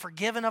individual to be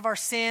forgiven of our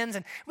sins,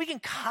 and we can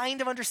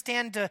kind of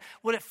understand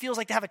what it feels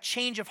like to have a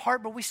change of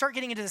heart, but we start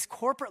getting into this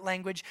corporate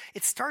language,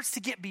 it starts to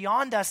get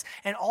beyond us,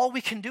 and all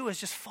we can do is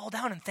just fall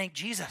down and thank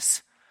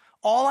Jesus.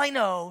 All I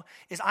know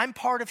is I'm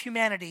part of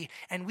humanity,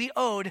 and we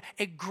owed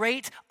a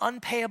great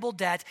unpayable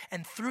debt,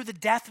 and through the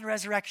death and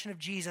resurrection of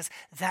Jesus,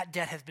 that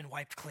debt has been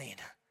wiped clean.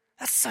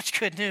 That's such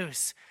good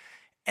news.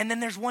 And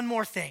then there's one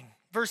more thing.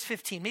 Verse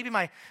 15, maybe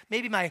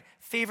my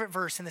favorite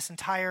verse in this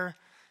entire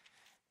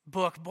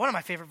book, one of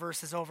my favorite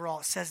verses overall.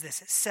 It says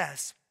this, it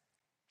says,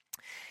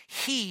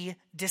 he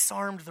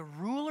disarmed the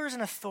rulers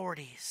and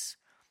authorities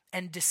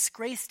and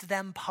disgraced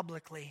them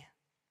publicly.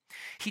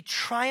 He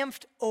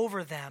triumphed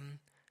over them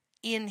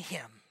in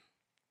him.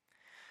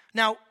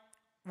 Now,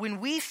 when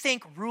we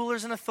think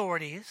rulers and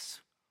authorities,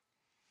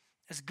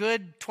 as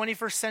good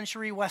 21st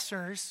century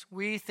Westerners,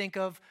 we think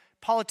of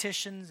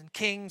politicians and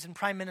kings and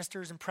prime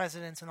ministers and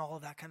presidents and all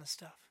of that kind of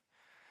stuff.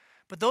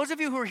 But those of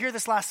you who were here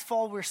this last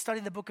fall, we were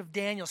studying the book of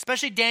Daniel,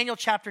 especially Daniel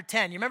chapter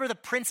 10. You remember the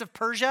Prince of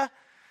Persia?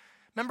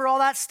 Remember all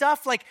that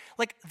stuff? Like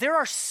there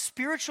are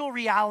spiritual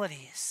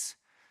realities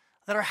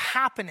that are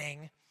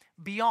happening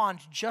beyond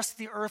just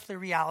the earthly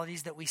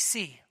realities that we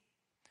see.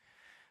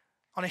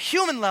 On a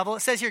human level,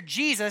 it says here,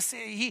 Jesus,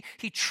 he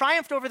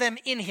triumphed over them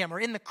in him, or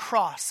in the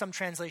cross, some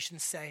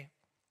translations say.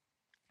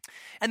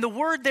 And the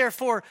word,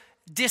 therefore,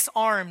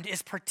 disarmed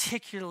is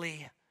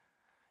particularly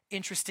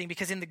interesting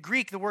because in the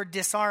Greek, the word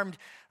disarmed,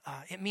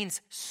 it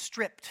means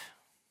stripped.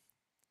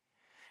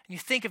 And you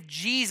think of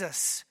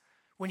Jesus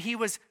when he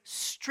was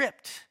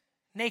stripped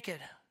naked.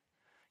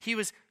 He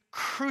was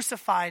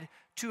crucified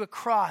to a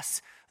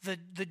cross.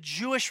 The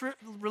Jewish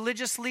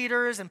religious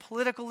leaders and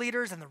political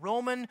leaders and the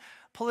Roman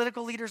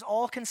political leaders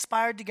all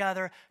conspired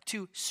together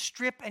to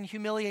strip and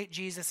humiliate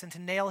Jesus and to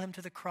nail him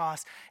to the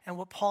cross. And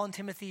what Paul and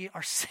Timothy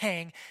are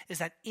saying is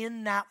that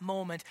in that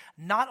moment,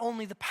 not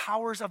only the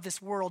powers of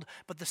this world,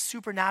 but the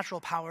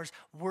supernatural powers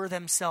were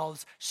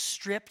themselves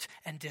stripped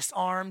and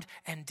disarmed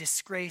and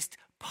disgraced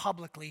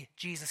publicly,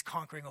 Jesus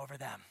conquering over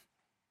them.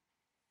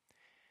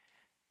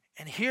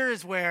 And here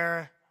is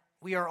where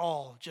we are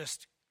all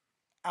just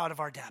out of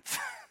our depth.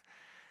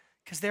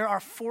 Because there are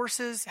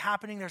forces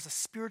happening. There's a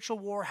spiritual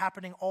war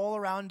happening all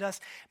around us.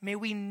 May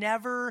we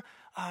never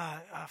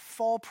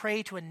fall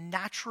prey to a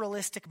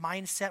naturalistic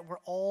mindset where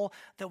all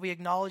that we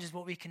acknowledge is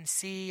what we can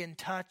see and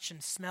touch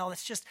and smell.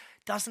 It just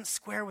doesn't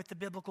square with the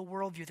biblical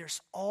worldview.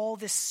 There's all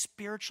this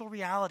spiritual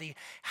reality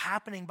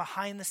happening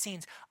behind the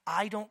scenes.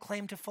 I don't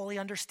claim to fully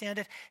understand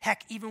it.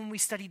 Heck, even when we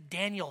studied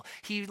Daniel,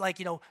 he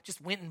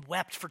just went and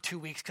wept for 2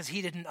 weeks because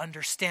he didn't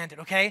understand it,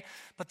 okay?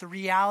 But the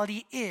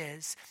reality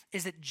is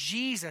that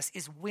Jesus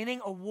is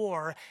winning a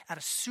war at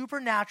a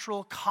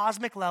supernatural,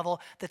 cosmic level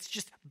that's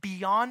just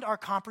beyond our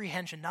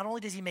comprehension. Not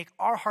only does he make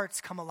our hearts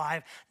come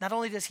alive, not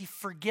only does he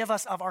forgive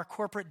us of our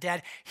corporate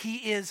debt,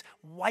 he is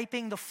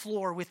wiping the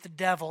floor with the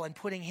devil and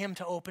putting him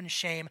to open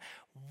shame.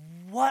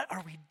 What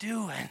are we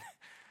doing?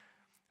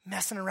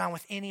 Messing around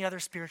with any other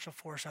spiritual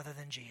force other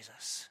than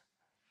Jesus.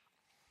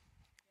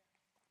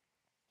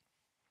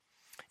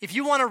 If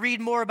you want to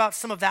read more about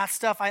some of that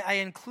stuff, I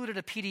included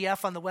a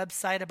PDF on the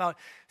website about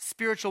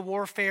spiritual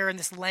warfare and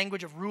this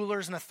language of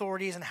rulers and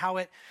authorities and how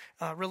it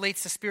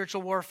relates to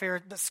spiritual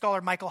warfare. The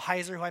scholar Michael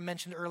Heiser, who I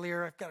mentioned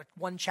earlier, I've got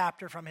one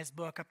chapter from his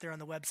book up there on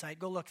the website.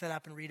 Go look that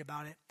up and read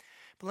about it.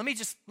 But let me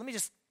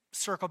just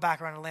circle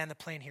back around and land the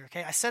plane here,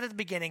 okay? I said at the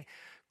beginning,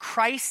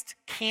 Christ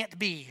can't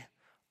be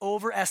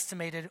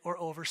overestimated or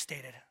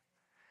overstated.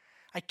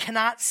 I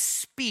cannot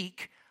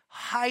speak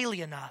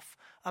highly enough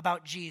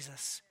about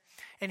Jesus.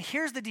 And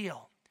here's the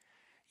deal.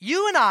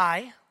 You and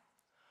I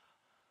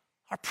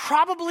are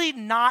probably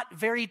not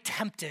very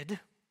tempted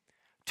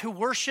to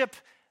worship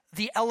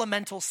the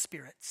elemental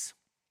spirits.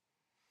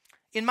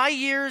 In my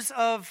years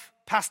of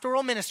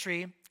pastoral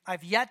ministry,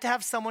 I've yet to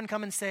have someone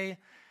come and say,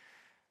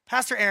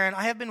 Pastor Aaron,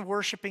 I have been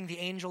worshiping the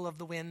angel of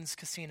the winds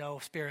casino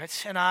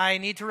spirit, and I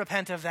need to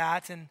repent of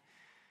that. And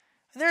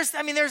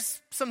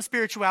there's some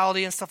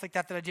spirituality and stuff like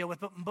that I deal with,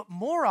 but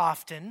more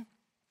often,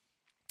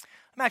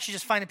 I'm actually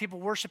just finding people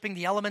worshiping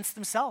the elements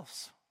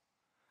themselves,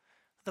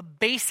 the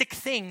basic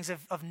things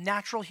of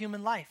natural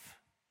human life.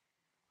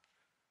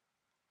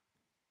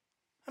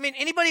 I mean,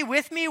 anybody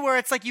with me where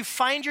it's like you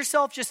find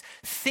yourself just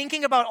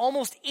thinking about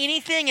almost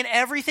anything and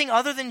everything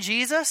other than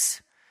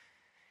Jesus?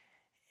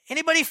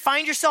 Anybody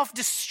find yourself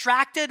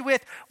distracted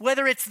with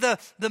whether it's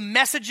the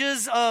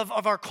messages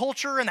of our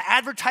culture and the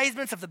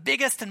advertisements of the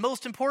biggest and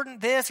most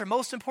important this or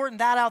most important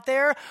that out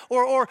there?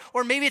 Or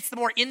maybe it's the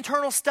more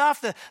internal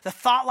stuff, the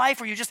thought life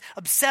where you just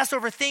obsess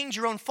over things,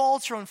 your own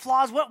faults, your own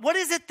flaws. What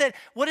is it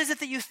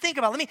that you think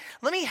about?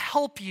 Let me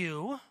help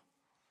you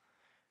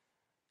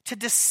to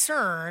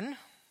discern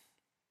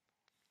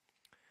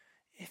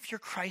if your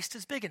Christ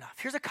is big enough.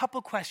 Here's a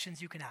couple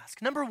questions you can ask.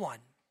 Number one,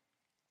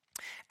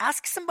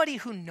 ask somebody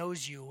who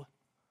knows you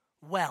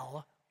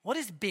well, what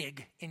is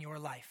big in your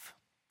life?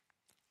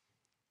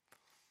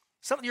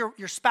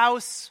 Your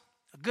spouse,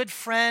 a good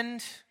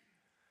friend,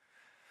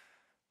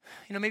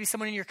 Maybe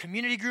someone in your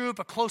community group,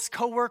 a close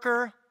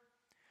coworker.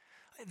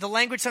 The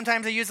language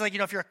sometimes I use, like,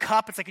 if you're a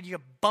cup, it's like you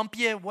bump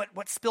you,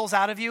 what spills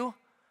out of you.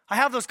 I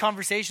have those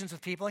conversations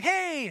with people like,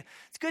 hey,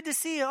 it's good to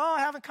see you. Oh,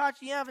 I haven't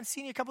caught you. Yeah, I haven't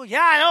seen you a couple.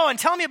 Yeah, I know. And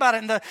tell me about it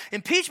in the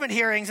impeachment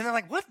hearings. And they're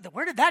like,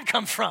 where did that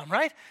come from,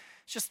 right?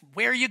 It's just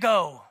where you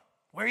go,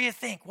 where you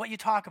think, what you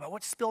talk about,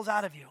 what spills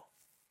out of you.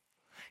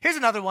 Here's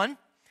another one.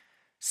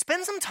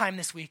 Spend some time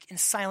this week in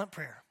silent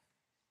prayer.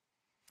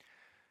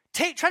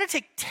 Try to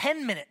take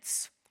 10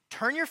 minutes.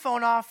 Turn your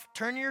phone off,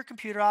 turn your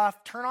computer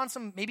off, turn on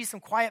maybe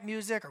some quiet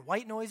music or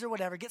white noise or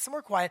whatever. Get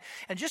somewhere quiet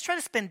and just try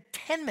to spend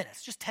 10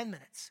 minutes, just 10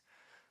 minutes.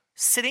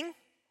 Sitting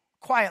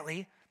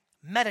quietly,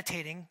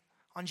 meditating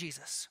on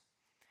Jesus.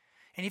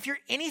 And if you're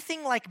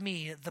anything like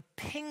me, the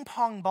ping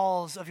pong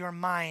balls of your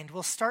mind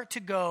will start to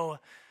go,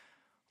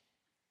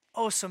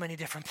 so many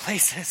different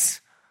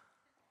places.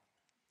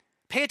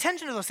 Pay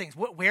attention to those things.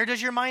 Where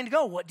does your mind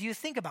go? What do you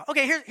think about?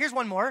 Okay, here's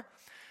one more.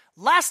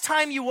 Last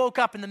time you woke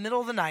up in the middle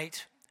of the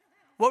night,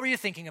 what were you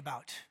thinking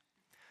about?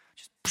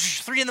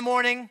 Just 3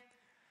 a.m.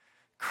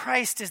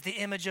 Christ is the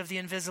image of the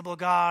invisible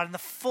God, and the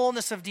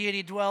fullness of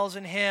deity dwells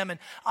in him, and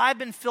I've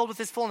been filled with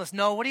his fullness.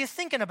 No, what are you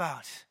thinking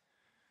about?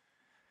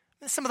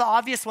 Some of the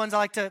obvious ones I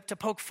like to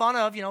poke fun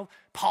of,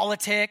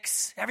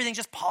 politics. Everything's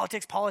just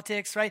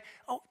politics, right?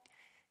 Oh,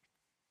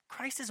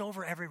 Christ is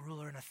over every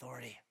ruler and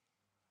authority.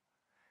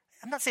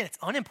 I'm not saying it's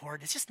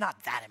unimportant. It's just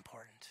not that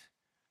important.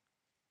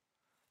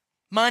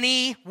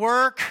 Money,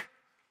 work,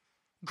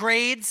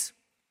 grades.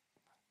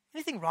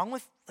 Anything wrong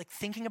with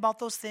thinking about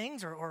those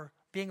things or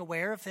being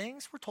aware of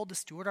things? We're told to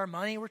steward our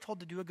money. We're told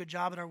to do a good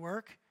job at our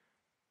work.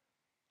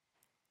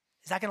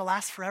 Is that going to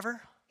last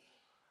forever?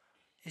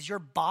 Is your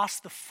boss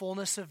the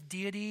fullness of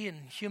deity in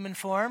human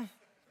form?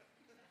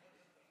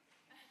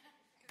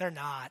 They're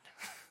not.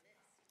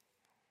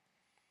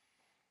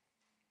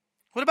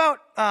 What about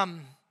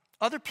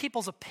other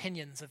people's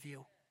opinions of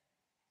you?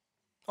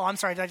 Oh, I'm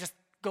sorry, did I just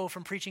go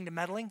from preaching to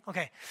meddling?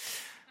 Okay.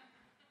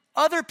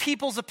 Other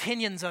people's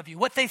opinions of you,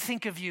 what they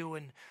think of you,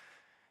 and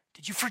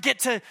did you forget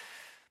to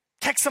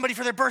text somebody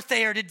for their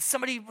birthday, or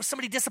was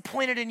somebody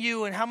disappointed in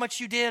you and how much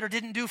you did or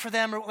didn't do for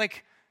them, or are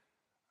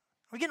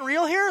we getting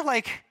real here?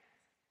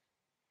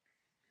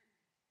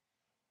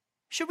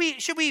 Should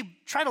we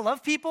try to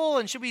love people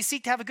and should we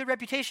seek to have a good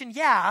reputation?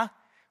 Yeah.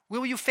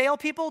 Will you fail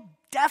people?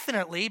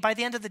 Definitely. By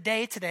the end of the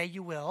day today,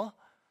 you will.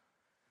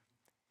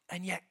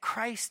 And yet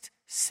Christ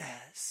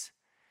says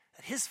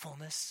that his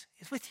fullness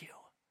is with you,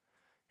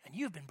 and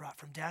you've been brought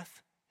from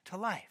death to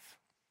life.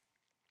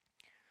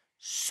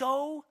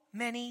 So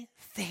many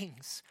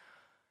things,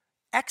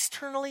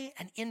 externally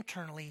and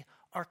internally,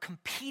 are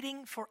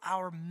competing for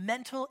our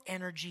mental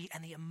energy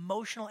and the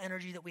emotional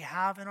energy that we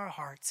have in our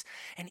hearts.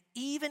 And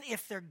even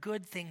if they're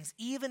good things,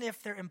 even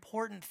if they're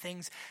important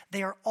things,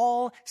 they are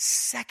all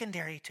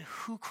secondary to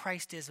who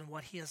Christ is and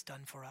what he has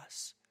done for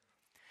us.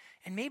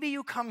 And maybe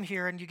you come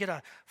here and you get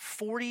a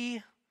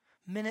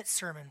 40-minute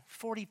sermon,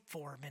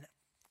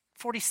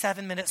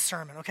 47-minute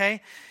sermon,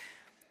 okay?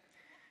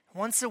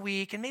 Once a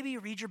week, and maybe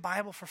you read your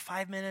Bible for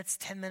 5 minutes,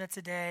 10 minutes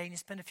a day, and you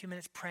spend a few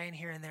minutes praying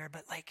here and there,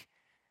 but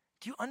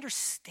do you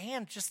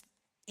understand just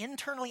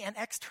internally and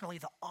externally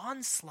the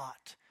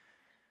onslaught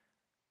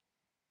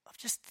of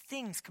just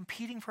things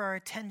competing for our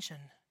attention,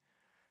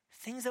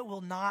 things that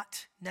will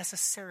not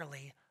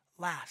necessarily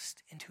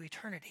last into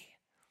eternity?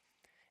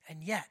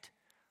 And yet,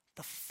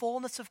 the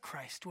fullness of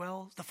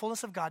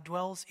God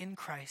dwells in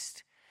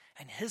Christ,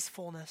 and his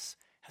fullness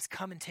has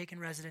come and taken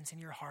residence in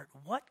your heart.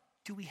 What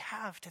do we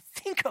have to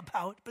think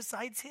about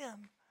besides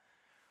him?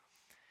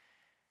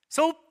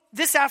 So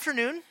this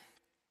afternoon,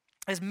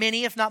 as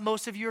many, if not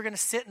most of you, are going to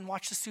sit and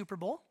watch the Super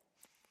Bowl,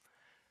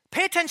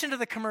 pay attention to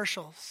the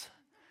commercials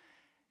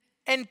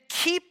and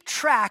keep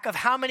track of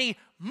how many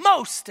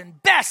most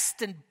and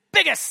best and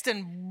biggest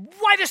and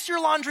whitest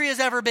your laundry has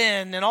ever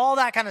been and all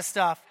that kind of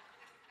stuff.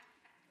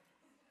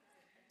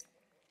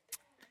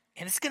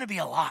 And it's going to be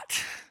a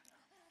lot.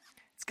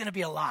 It's going to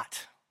be a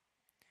lot.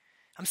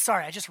 I'm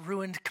sorry, I just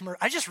ruined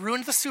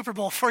the Super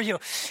Bowl for you.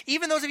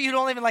 Even those of you who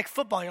don't even like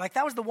football, you're like,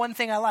 that was the one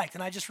thing I liked,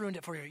 and I just ruined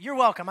it for you. You're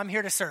welcome. I'm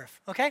here to serve,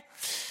 okay?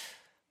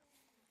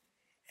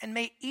 And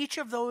may each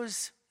of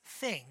those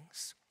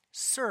things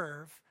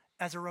serve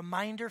as a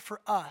reminder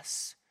for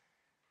us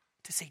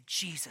to say,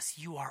 Jesus,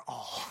 you are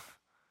all.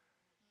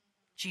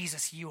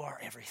 Jesus, you are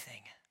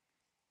everything.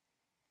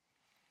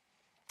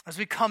 As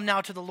we come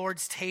now to the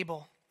Lord's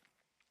table,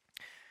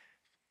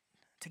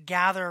 to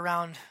gather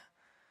around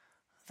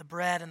the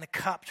bread and the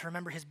cup to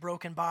remember his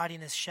broken body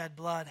and his shed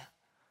blood,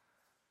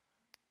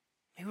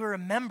 may we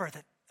remember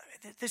that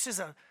this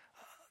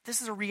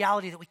is a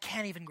reality that we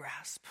can't even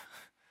grasp.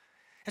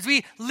 As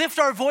we lift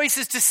our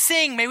voices to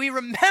sing, may we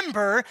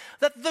remember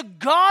that the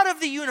God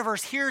of the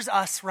universe hears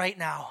us right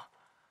now.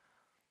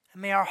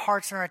 And may our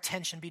hearts and our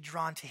attention be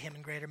drawn to him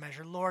in greater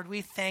measure. Lord,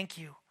 we thank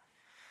you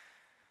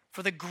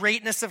for the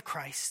greatness of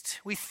Christ.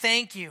 We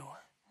thank you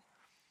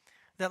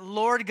that,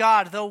 Lord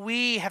God, though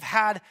we have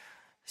had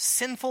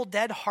sinful,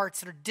 dead hearts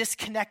that are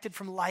disconnected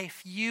from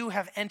life, you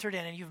have entered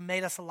in and you've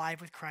made us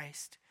alive with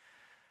Christ.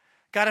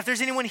 God, if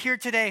there's anyone here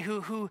today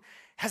who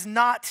has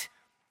not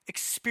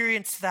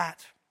experienced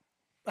that,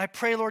 I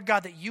pray, Lord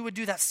God, that you would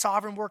do that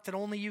sovereign work that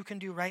only you can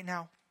do right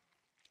now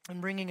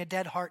in bringing a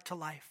dead heart to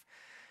life.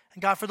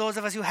 And God, for those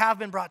of us who have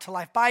been brought to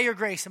life by your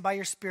grace and by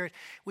your Spirit,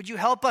 would you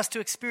help us to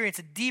experience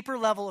a deeper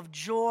level of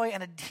joy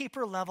and a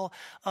deeper level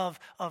of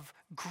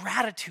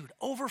gratitude,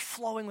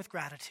 overflowing with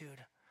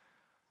gratitude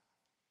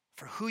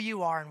for who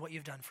you are and what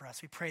you've done for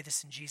us. We pray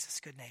this in Jesus'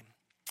 good name.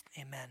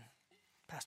 Amen.